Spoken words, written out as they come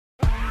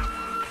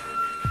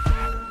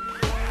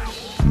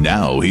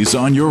Now he's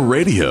on your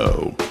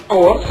radio.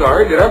 Oh, I'm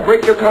sorry. Did I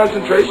break your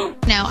concentration?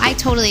 No, I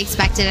totally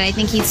expected it. I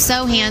think he's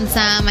so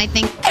handsome. I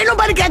think... Ain't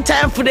nobody got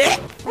time for that.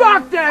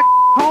 Rock that,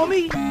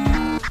 homie.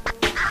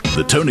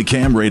 The Tony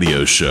Camm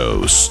Radio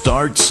Show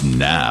starts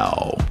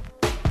now.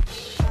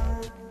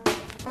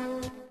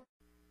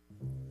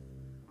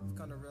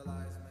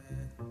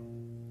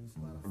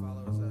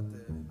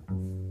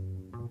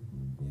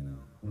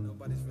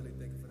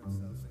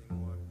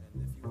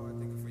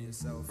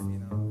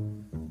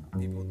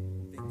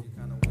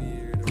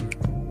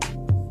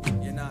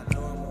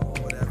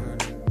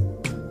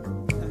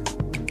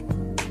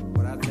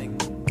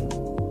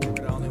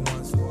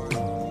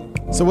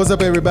 So what's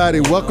up, everybody?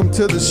 Welcome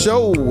to the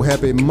show.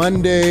 Happy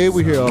Monday.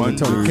 We're here on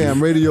the Tony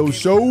Camm Radio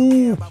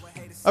Show.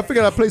 I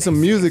figured I'd play some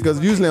music because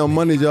usually on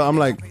Mondays, y'all, I'm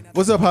like,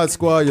 what's up, Hot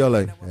Squad? Y'all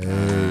like,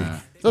 hey.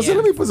 So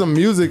let me put some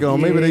music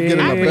on. Maybe they get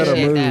in a better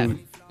mood. That.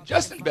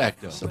 Justin's back,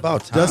 though. It's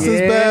about time.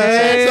 Justin's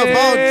back. It's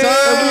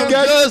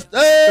about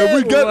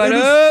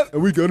time.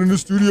 And we got in the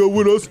studio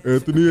with us,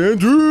 Anthony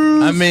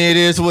Andrews. I mean, it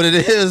is what it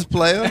is,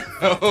 player.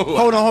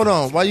 Hold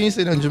on. Why you ain't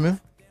say nothing, Jamil?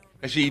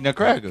 Cause she eating a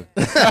cracker.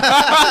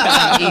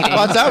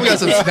 About time we got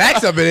some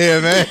snacks up in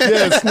here, man.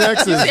 Yeah,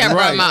 snacks is I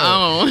brought right.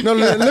 my own. No,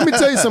 let me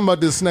tell you something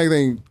about this snack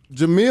thing.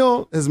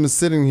 Jamil has been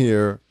sitting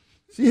here.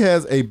 She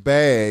has a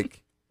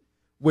bag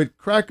with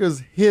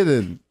crackers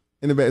hidden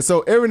in the bag.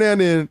 So every now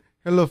and then,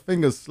 her little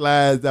finger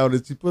slides out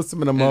and she puts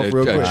them in her mouth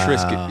real quick.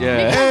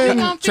 Yeah.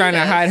 And Trying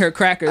to hide her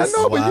crackers. I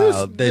know,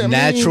 but the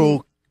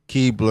natural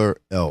Keebler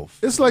elf.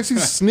 It's like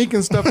she's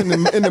sneaking stuff in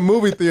the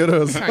movie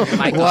theaters.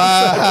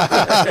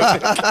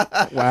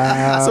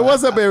 Wow. So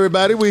what's up,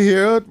 everybody? We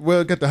here.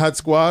 We'll get the Hot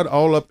Squad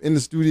all up in the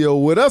studio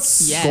with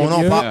us. Yeah. Going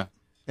on, Pop?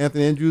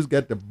 Anthony Andrews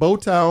got the bow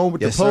tie on with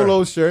the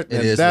polo shirt. It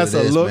and is that's what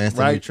it a is, look man. It's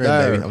right trend,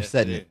 there. baby. I'm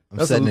setting it.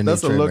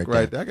 That's a look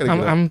right there.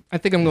 I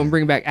think I'm gonna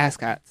bring back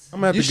ascots.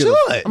 You should.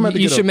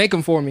 You should make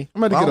them for me.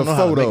 I'm going to get a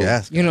photo.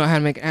 You know how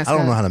to make an ascot? I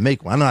don't know how to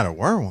make one. I know how to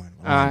wear one.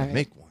 I don't know how to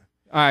make one.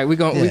 All right, we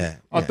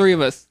all three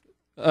of us.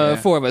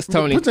 Four of us,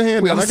 Tony. Put your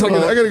hand down. I Tony.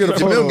 gotta get a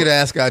photo. Jamil get an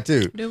ascot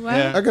too. Do what?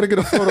 I gotta get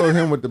a photo of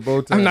him with the bow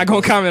tie. I'm not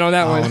gonna comment on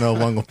that I one. don't know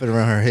if one gonna fit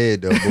around her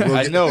head though. But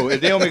I know.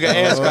 If they don't make an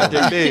ascot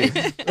that big.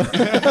 Hey,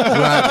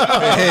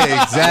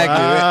 exactly.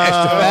 Wow.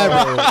 Extra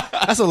fabric.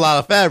 That's a lot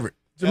of fabric.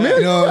 Jamil,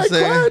 You know what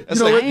I'm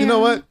saying? You know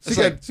what?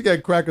 She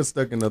got crackers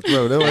stuck in her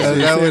throat. That what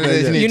it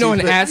is. You know,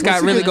 an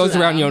ascot really goes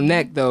around your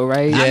neck, though,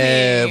 right?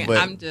 Yeah, but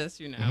I'm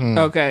just,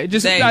 Okay,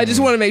 I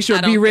just want to make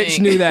sure B Rich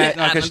knew that.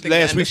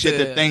 Last week she had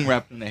the thing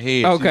wrapped in the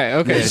head.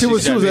 Okay. Yeah, she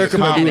was there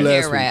coming to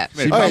last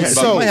week. She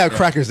might have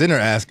crackers in her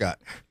ascot.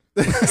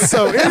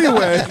 So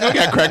anyway, I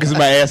got crackers in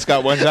my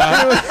ascot one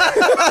time.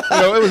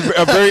 It was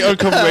a very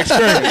uncomfortable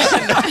experience. You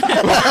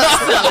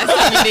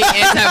need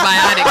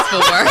antibiotics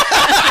for.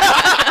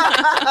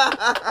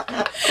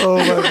 Oh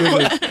my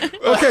goodness.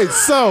 Okay,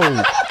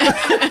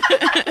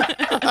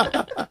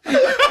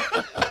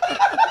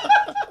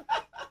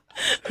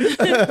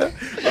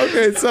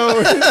 so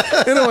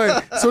anyway,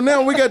 so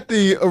now we got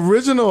the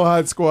original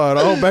Hot Squad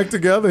all back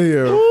together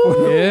here.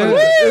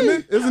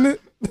 Yeah. Isn't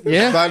it?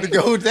 Yeah. About to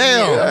go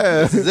down.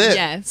 Yeah. This is it.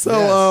 Yes.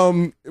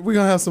 So we're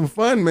gonna have some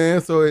fun,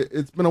 man. So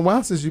it's been a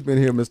while since you've been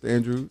here, Mr.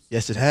 Andrews.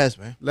 Yes, it has,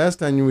 man. Last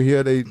time you were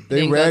here, they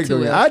Didn't ragged go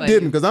on too you. well I for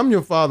didn't you. because I'm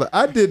your father.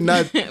 I did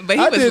not. But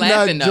he I was did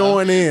laughing, not though.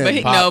 join in. But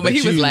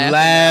he was laughing.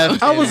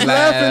 Laughed I was and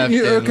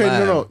laughing. laughed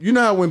and No. laughed. You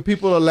know how when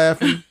people are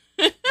laughing,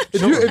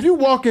 if you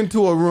walk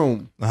into a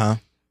room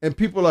and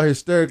people are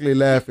hysterically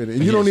laughing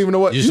and you don't even know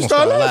what, you you just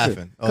start gonna start laughing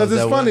laughing. Oh, because is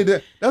it's that funny.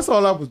 what? That's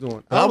all I was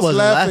doing. I wasn't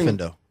laughing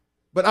though.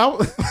 But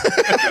All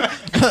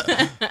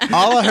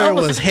I heard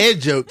was head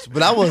jokes,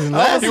 but I wasn't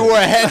laughing. You wore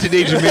a hat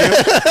today, Jamil.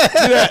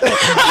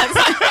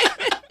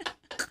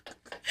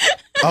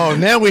 Oh,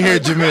 now we hear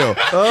Jamil.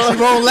 She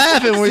won't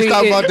laugh when we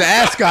talk about the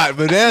ascot,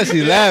 but now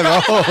she's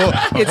laughing.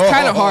 It's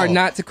kind of hard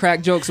not to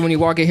crack jokes when you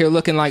walk in here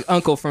looking like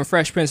Uncle from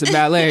Fresh Prince of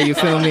Bel-Air. You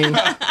feel me?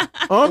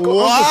 Uncle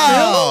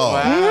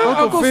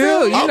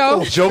Phil, you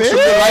know. Jokes from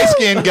the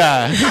light-skinned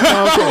guy.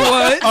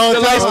 What? Oh, The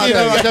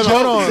light-skinned guy.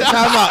 Hold on.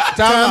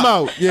 Time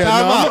out. Yeah,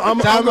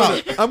 Time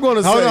out. I'm going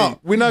to Hold say on.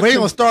 we not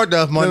gonna start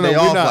the Monday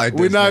off like this.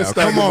 We're not now.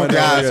 starting. Come on, Monday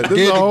guys. yet. Get This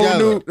is a whole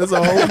together. new. This is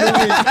a whole new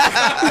week.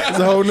 It's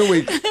a whole new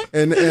week.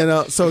 And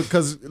so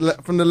because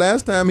from the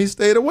last time he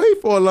stayed away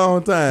for a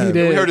long time. He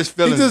did. We hurt his He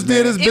feelings. just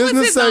did his It was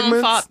business his own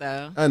segments. fault,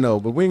 though. I know,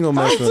 but we ain't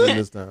gonna mess with him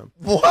this time.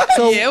 What?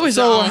 So, Yeah, it was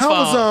your own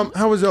fault.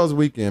 How was y'all's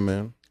weekend,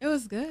 man? It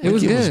was good. It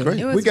was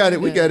great. We got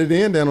it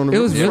in down on the It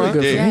was really front.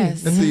 good.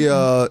 Yes.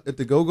 At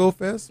the Go-Go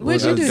Fest.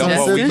 What'd you do,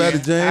 Sunset Justin? by the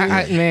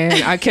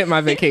James. I kept my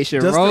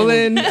vacation Justin-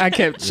 rolling. I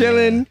kept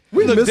chilling.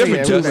 We look miss you,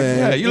 different, too, Justin. man.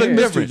 Yeah, you look We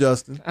missed different.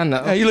 Justin. I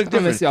know. Yeah, you look I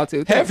different. miss y'all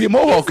too. Half your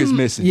mohawk is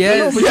missing.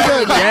 Yes.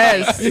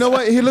 Yes. You know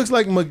what? He looks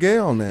like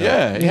Miguel now.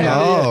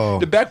 Yeah. Oh.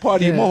 The back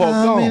part of your mohawk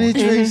How gone. many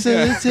drinks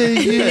did it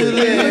take you to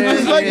live?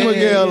 He's like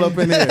Miguel up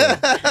in here.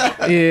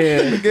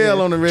 Yeah.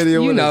 Miguel on the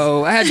radio. You with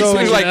know, I had to So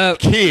switch He's it like up.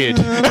 kid.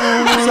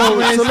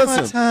 us. So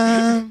listen.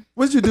 Time.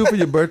 What did you do for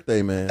your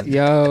birthday, man?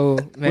 Yo,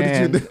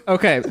 man. did you do?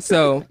 Okay,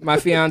 so my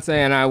fiance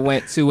and I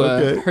went to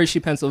Hershey,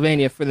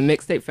 Pennsylvania for the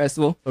Mixtape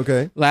Festival.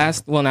 Okay.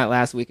 Not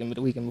last weekend, but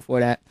the weekend before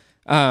that.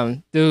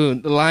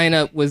 Dude, the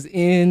lineup was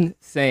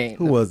insane.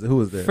 Who was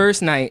there?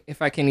 First night,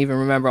 if I can even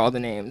remember all the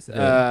names.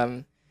 Yeah.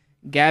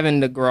 Gavin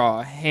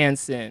DeGraw,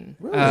 Hanson.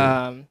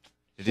 Really?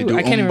 Did they do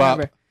I can't even Bop?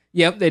 remember.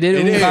 Yep, they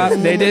did Bop.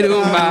 They did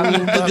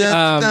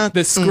Bop.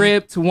 The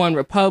Script, One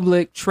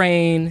Republic,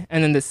 Train,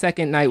 and then the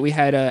second night we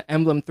had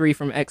Emblem 3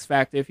 from X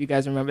Factor, if you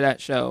guys remember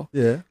that show.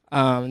 Yeah.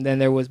 Then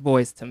there was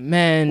Boys to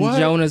Men, What?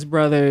 Jonas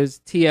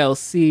Brothers,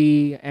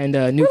 TLC, and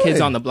New Really?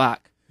 Kids on the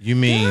Block. You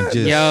mean just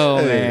Yo,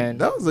 Hey, man.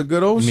 that was a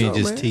good old you show,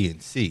 mean just man.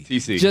 TNC?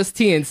 TC. Just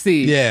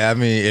TNC. Yeah, I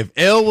mean if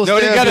L was No,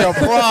 they there, got it'd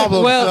be a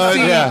problem. Well, son.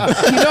 see, yeah.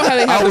 you know how they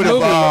have I a would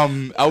movie.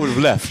 have. I would have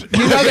left. You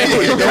know they,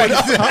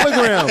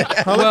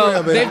 Hologram.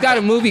 well, baby. they've got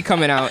a movie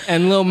coming out,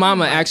 and Lil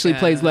Mama actually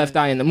plays Left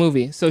Eye in the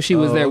movie, so she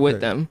was Oh, there with okay.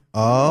 them.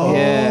 Oh,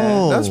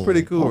 Yeah. That's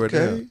pretty cool right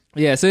there. Okay.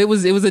 Yeah, so it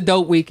was a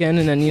dope weekend,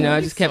 and then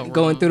I just kept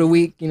going through the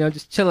week,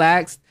 just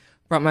chillaxed,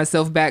 brought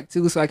myself back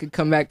too, so I could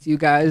come back to you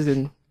guys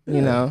and You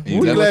We're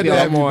left glad to the-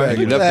 have you back.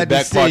 You left Glad the to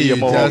back see part of your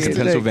you, mohawk in Justin.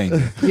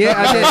 Pennsylvania.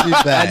 Yeah, You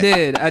back.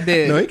 I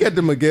did. No, he got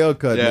the Miguel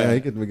cut, Yeah. man. He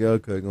got the Miguel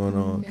cut going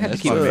on. Had to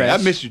That's keep my it man. I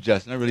fresh. miss you,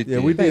 Justin. I really Yeah,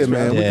 did. we did,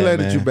 man. We're Yeah, glad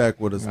that man. you're back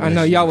with us. I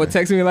know y'all would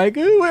text me like,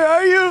 where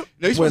are you?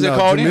 No, you supposed Well, to no,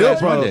 call in Jamil last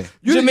probably-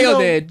 Monday. Jamil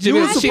did. You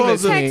were Jamil, she supposed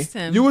missed to me. Text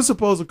him. You were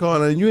supposed to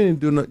call in. You didn't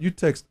do nothing. You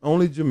text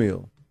only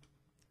Jamil.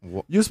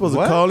 You were supposed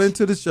to call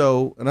into the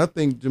show, and I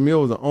think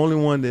Jamil was the only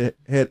one that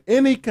had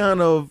any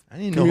kind of I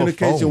didn't know her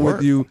communication phone with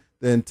worked. you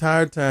the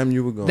entire time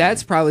you were gone.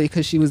 That's probably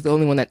because she was the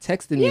only one that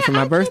texted me for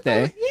my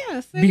birthday. Yeah,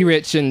 see? Be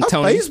Rich and I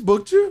Tony.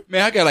 Facebooked you.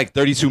 Man, I got like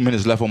 32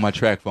 minutes left on my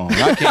track phone.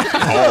 I can't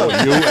call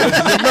you. It's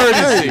an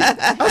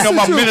emergency. You know,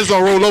 my minutes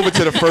don't roll over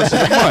to the first of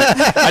the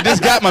month. I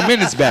just got my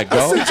minutes back, I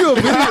dog. sent you a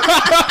video.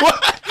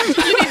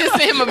 You need to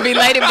send him a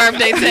belated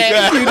birthday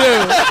text. You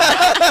do.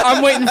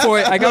 I'm waiting for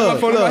it. I got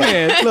my phone in my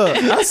hand. Look,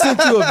 I sent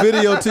you a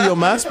video to your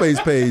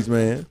MySpace page,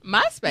 man.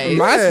 MySpace.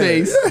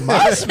 MySpace.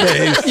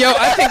 MySpace. Yo,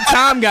 I think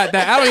Tom got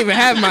that. I don't even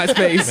have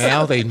MySpace. Man, I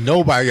don't think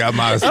nobody got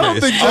MySpace. I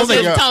think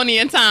Just Tony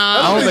and Tom.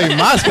 I don't think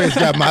MySpace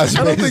got MySpace.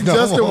 I don't think no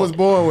Justin more. was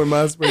born when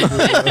MySpace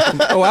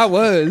was. Oh, I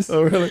was.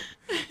 Oh, really?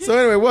 So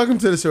anyway, welcome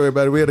to the show,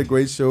 everybody. We had a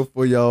great show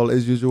for y'all,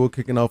 as usual,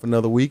 kicking off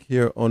another week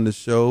here on the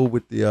show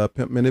with the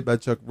Pimp Minute by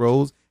Chuck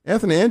Rose.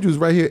 Anthony Andrews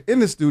right here in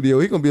the studio.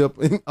 He's going to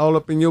be all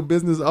up in your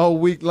business all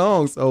week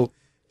long. So,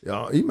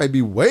 y'all, he may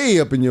be way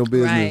up in your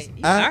business. Right.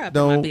 You are I up in my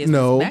don't business.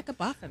 know. Back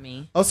up off of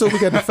me. Also, we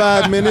got the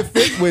 5-minute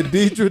fit with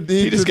Deidre.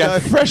 He just got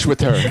fresh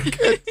with her.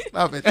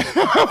 Stop it.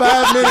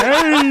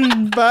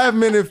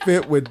 5-minute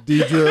fit with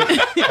Deidre,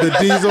 the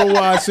Diesel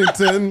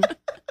Washington.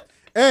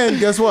 And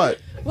guess what?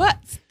 What?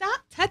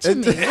 Stop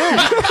touching me. Okay,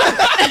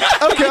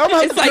 I'm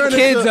gonna It's like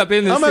kids up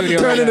in the I'm gonna studio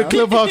turn right into now.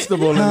 Cliff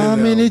Huxtable. How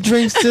many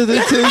drinks to the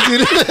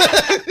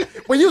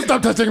tinky? Will you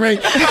stop touching me?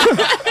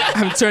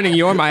 I'm turning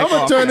your mic I'm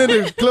gonna off. turn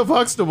into Cliff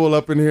Huxtable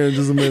up in here in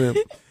just a minute.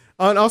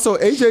 And also,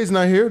 AJ's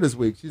not here this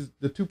week. She's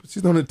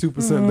on a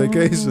 2%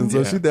 vacation,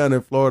 so she's down in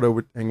Florida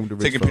with hanging with the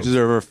rich Taking folks. pictures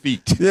of her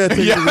feet. Yeah,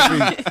 taking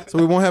pictures of feet. So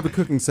we won't have a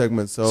cooking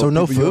segment. So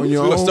no people, food?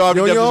 You're We'll on start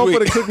your it up own this for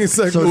the week. cooking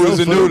segment. So Noodles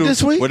no and food noodles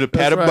this week? with a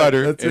pat of That's right.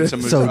 butter That's and it.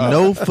 some So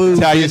no food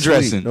Italian this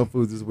dressing. week. No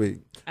food this week.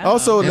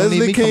 Also, They don't need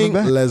Leslie me coming King.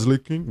 back. Leslie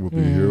King will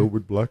be here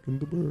with Black in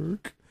the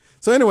Berg.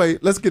 So anyway,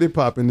 let's get it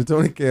popping. The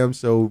Tony Cam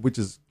Show, which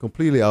is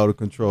completely out of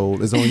control,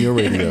 is on your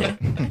radio.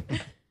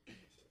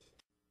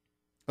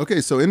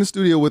 Okay, so in the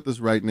studio with us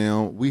right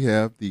now, we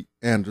have the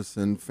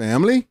Anderson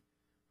family,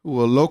 who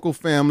are a local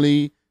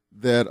family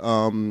that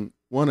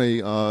won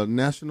a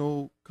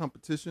national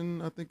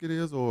competition, I think it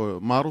is, or a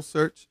model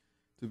search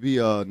to be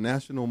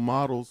national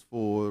models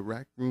for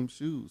rack room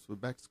shoes for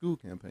back to school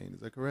campaign.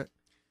 Is that correct?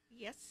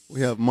 Yes. We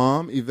have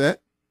Mom,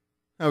 Yvette.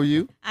 How are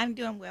you? I'm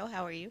doing well.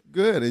 How are you?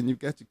 Good. And you've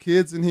got your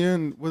kids in here,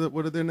 and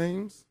what are their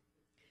names?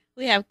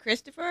 We have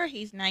Christopher.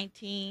 He's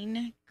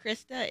 19.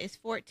 Krista is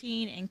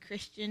 14, and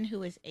Christian,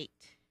 who is 8.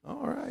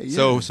 All right.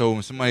 So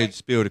when somebody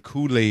spilled a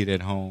Kool-Aid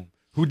at home,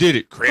 who did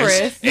it?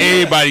 Chris.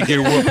 Everybody get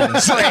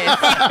whoopings.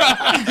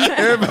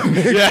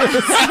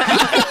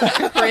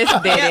 Chris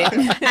did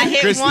it. I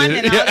hit Chris one,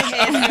 did and it. all the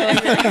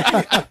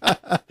heads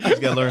go. You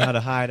just gotta learn how to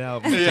hide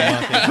out.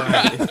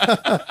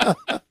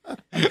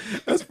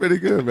 That's pretty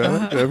good,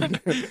 man.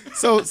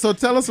 So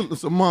tell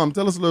us, Mom,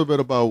 tell us a little bit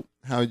about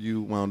how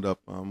you wound up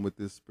with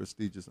this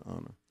prestigious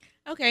honor.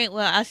 Okay,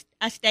 well,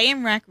 I stay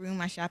in Rack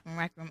Room. I shop in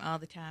Rack Room all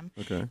the time.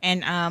 Okay.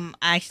 And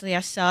actually,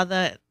 I saw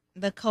the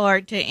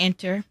card to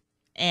enter.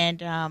 And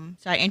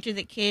so I entered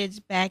the kids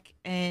back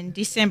in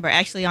December,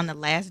 actually on the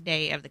last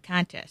day of the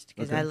contest,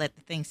 because Okay. I let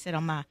the thing sit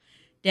on my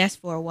desk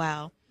for a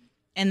while.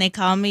 And they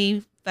called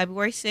me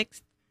February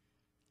 6th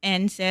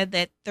and said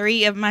that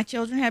 3 of my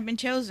children had been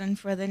chosen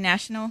for the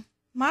national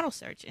model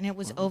search. And it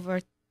was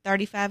over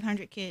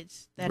 3,500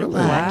 kids that Really?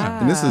 applied. Wow.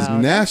 And this is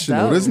That's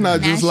national. dope. This is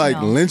not just like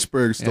National.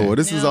 Lynchburg store. Yeah.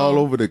 This is No. all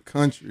over the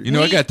country. You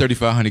know, I got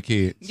 3,500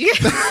 kids.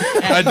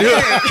 I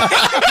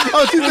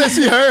Oh, she said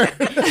she heard.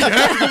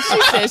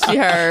 She said she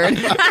heard.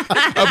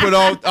 I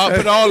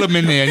put all of them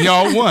in there, and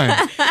y'all won.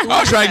 I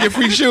was trying to get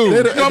free shoes.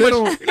 They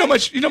don't- You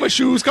know how much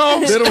shoes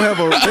cost? They don't have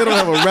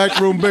a rack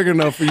room big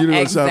enough for you to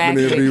go shopping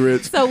there and be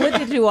rich. So what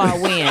did you all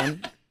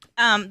win?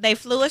 They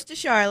flew us to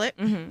Charlotte.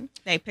 Mm-hmm.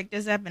 They picked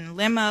us up in a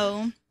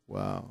limo,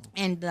 Wow.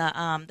 and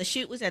the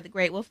shoot was at the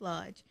Great Wolf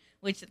Lodge,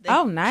 which the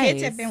Oh, nice.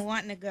 kids have been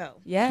wanting to go.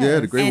 Yes. Yeah,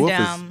 the Great And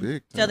Wolf is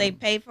big. so they time.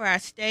 paid for our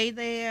stay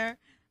there.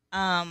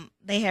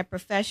 They had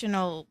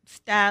professional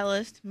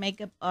stylists,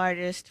 makeup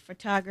artists,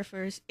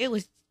 photographers. It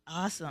was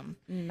awesome.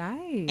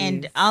 Nice.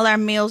 And all our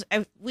meals,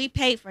 we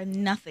paid for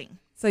nothing.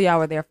 so y'all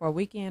were there for a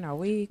weekend or a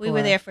week? We or-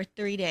 were there for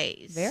 3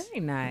 days. Very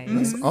nice.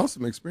 That's an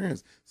awesome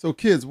experience. So,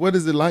 kids, what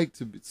is it like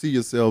to see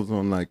yourselves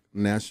on like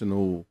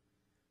national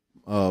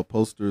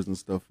posters and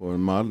stuff for a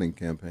modeling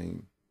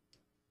campaign?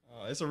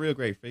 It's a real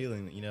great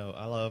feeling. You know,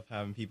 I love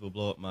having people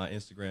blow up my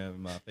Instagram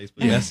and my Facebook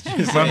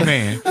messages. My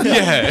man.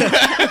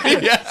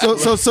 Yeah.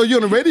 So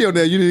you're on the radio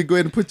now. You need to go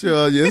ahead and put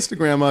your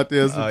Instagram out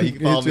there. So You people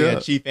can follow hit you me up.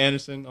 at Chief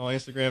Anderson on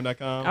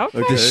Instagram.com. Okay.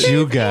 Okay. The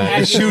shoe guy.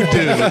 The shoe dude.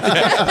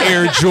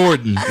 Air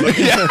Jordan.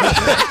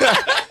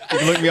 You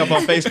can look me up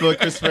on Facebook,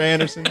 Christopher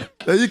Anderson.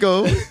 There you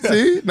go.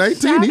 See, 19.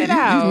 Shout it He's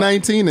out.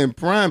 19 and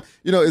prime.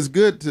 You know, it's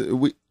good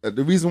to.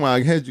 The reason why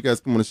I had you guys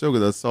come on the show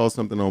because I saw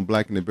something on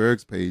Black in the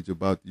Berg's page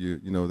about you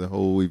know, the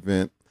whole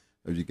event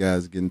of you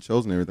guys getting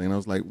chosen and everything. And I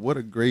was like, what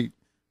a great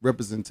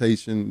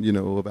representation, you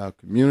know, of our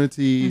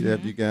community to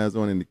have you guys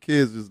on, and the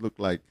kids just look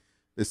like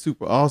they're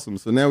super awesome.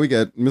 So now we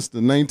got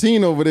Mr.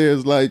 19 over there.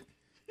 Is like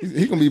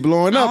he gonna be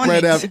blowing up On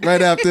right it.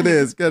 after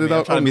this. Got I it mean, I'm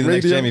out trying on to be the the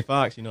next radio. Jamie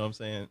Foxx, you know what I'm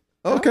saying?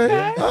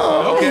 Okay.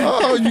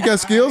 Oh, you got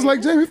skills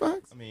like Jamie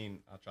Foxx? I mean,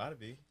 I'll try to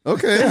be.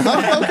 Okay.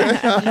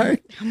 Okay. All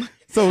right.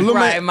 So little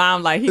Right, man,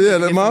 mom, like, he yeah,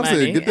 can the get mom some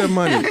money. said, get that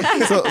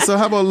money. So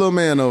how about little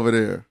man over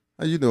there?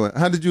 How you doing?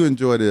 How did you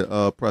enjoy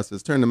the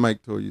process? Turn the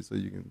mic toward you so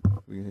we can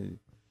hear you.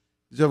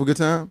 Did you have a good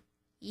time?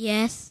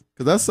 Yes.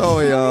 Cause I saw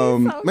a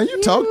man,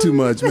 you talk too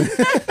much, man.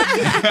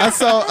 I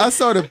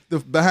saw the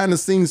behind the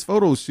scenes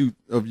photo shoot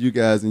of you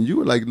guys, and you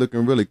were like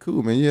looking really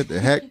cool, man. You had the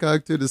hat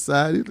cocked to the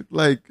side. You looked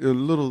like a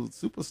little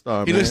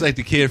superstar. He man. looks like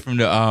the kid from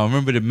the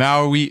remember the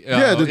Maori.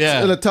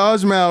 The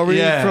Taj Maori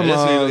Yeah, from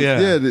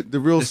that's it, the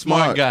real The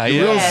smart guy, the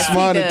yeah. real Yes, he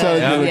smart, does.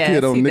 intelligent little Yes,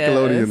 kid on he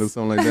Nickelodeon does. or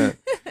something like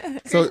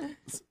that. So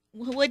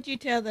What'd you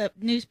tell the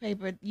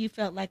newspaper you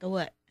felt like a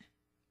what?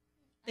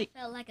 I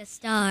felt like a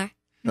star.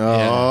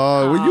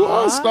 oh, well, you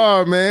are a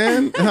star,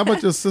 man. And how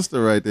about your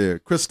sister right there,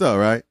 Krista,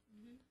 right?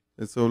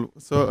 And so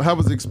how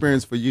was the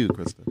experience for you,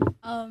 Krista?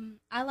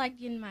 I like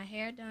getting my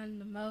hair done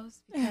the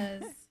most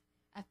because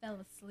I fell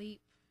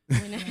asleep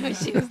when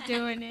she was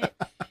doing it,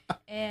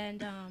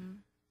 and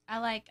I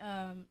like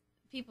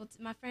people.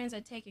 My friends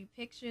are taking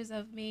pictures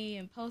of me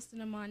and posting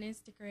them on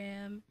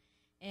Instagram,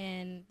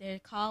 and they're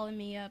calling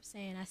me up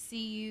saying, "I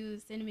see you,"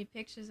 sending me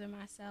pictures of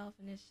myself,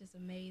 and it's just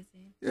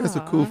amazing. Yeah, it's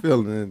a cool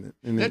feeling, isn't it?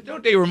 Isn't it?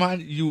 Don't they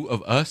remind you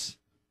of us?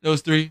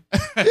 Those three?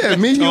 Yeah,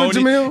 me, you, and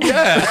Tony. Jamil.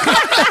 Yeah.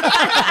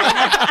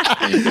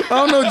 I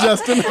don't know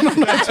Justin.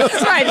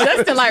 That's right,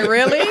 Justin. Like,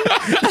 really?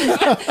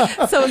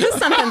 So, is this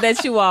something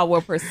that you all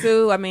will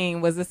pursue? I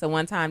mean, was this a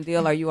one-time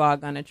deal? Are you all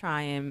going to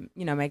try and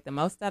make the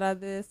most out of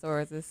this,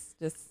 or is this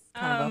just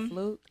kind of a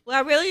fluke? Well,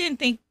 I really didn't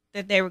think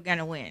that they were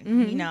gonna win.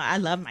 Mhm. You know, I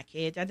love my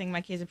kids. I think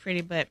my kids are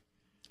pretty, but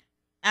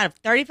out of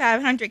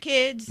 3,500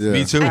 kids, Yeah.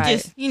 Me too. I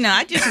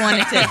just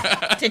wanted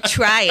to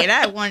try it.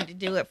 I wanted to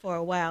do it for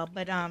a while,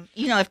 but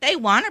if they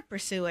want to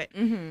pursue it,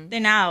 Mm-hmm.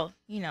 then I'll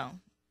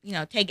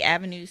take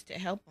avenues to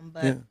help them.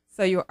 But Yeah.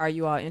 So, are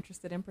you all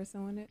interested in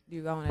pursuing it? Do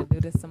you want to do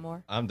this some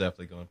more? I'm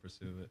definitely going to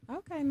pursue it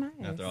Okay, nice.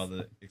 after all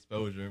the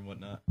exposure and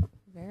whatnot.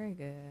 Very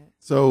good.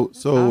 So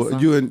Awesome.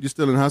 you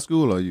still in high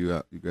school or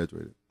you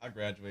graduated? I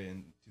graduated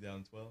in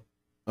 2012.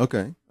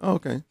 Okay. Oh,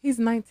 okay. He's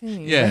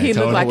 19. Yeah, He looks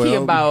Tony. like he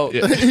Well, about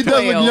yeah. He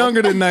does 12. look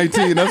younger than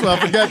 19. That's why I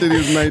forgot that he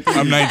was 19.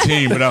 I'm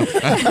 19, but I'm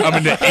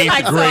in the 8th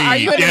Like, so grade. are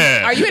you in,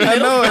 yeah. are you in I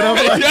middle know, and I'm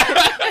school? like,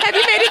 Have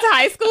you made it to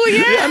high school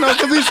yet? I know,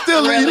 because he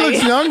Really?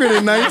 looks younger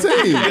than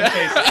 19.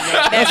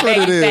 That's what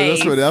it is. baby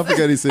That's what it is. I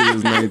forgot he said he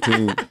was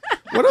 19.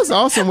 Well, that's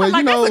awesome. Well, Like,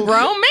 you know, that's a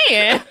grown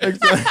man.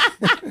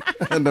 Exactly.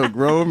 I know,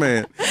 grown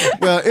man.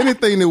 Well,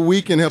 anything that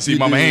we can help See you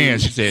mama do.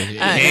 hands. She said, he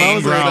I ain't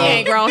was He grown.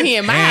 ain't grown. He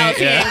in my house.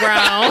 He ain't grown.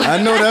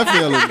 I know that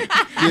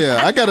feeling.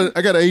 Yeah, I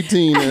got an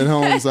 18 at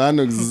home, so I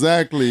know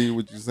exactly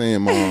what you're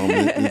saying, Mom.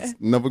 It's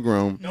never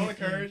grown. Don't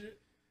encourage it.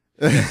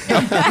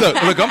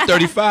 look, I'm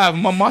 35.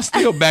 Mama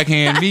still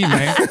backhand me,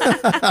 man.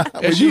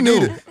 Well, you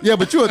need it. Yeah,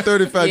 but you're a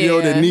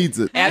 35-year-old that Yeah. needs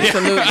it.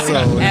 Absolutely. So,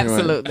 anyway.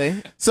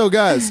 Absolutely. So,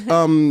 guys,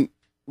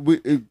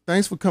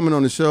 thanks for coming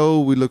on the show.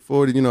 We look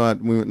forward to,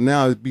 we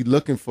now be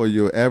looking for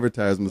your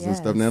advertisements and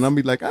stuff now. And I'll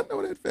be like, I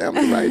know that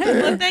family right well,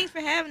 there. thanks for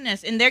having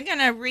us. And they're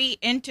gonna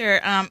re-enter.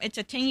 It's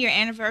a 10-year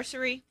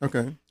anniversary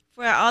Okay.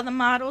 for all the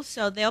models,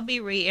 so they'll be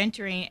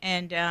re-entering.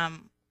 And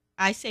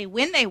I say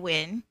when they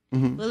win,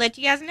 we'll let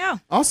you guys know.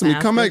 Awesome.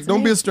 Sounds Come good back. to Don't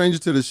me. be a stranger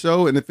to the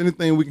show. And if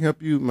anything, we can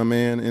help you, my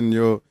man, in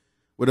your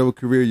whatever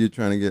career you're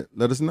trying to get.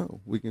 Let us know.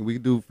 We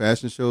do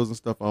fashion shows and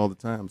stuff all the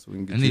time, so we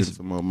can get you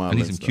some more I modeling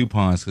need some stuff.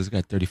 coupons because I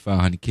got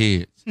 3,500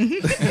 kids.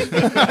 You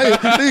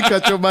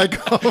cut your mic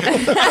off.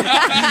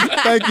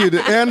 Thank you.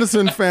 The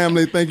Anderson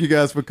family, thank you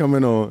guys for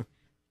coming on.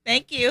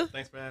 Thank you.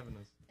 Thanks for having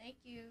us. Thank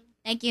you.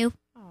 Thank you.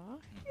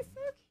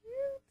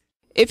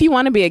 If you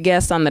want to be a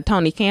guest on the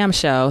Tony Cam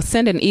Show,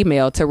 send an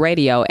email to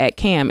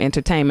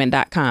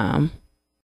radio@caменtertainment.com.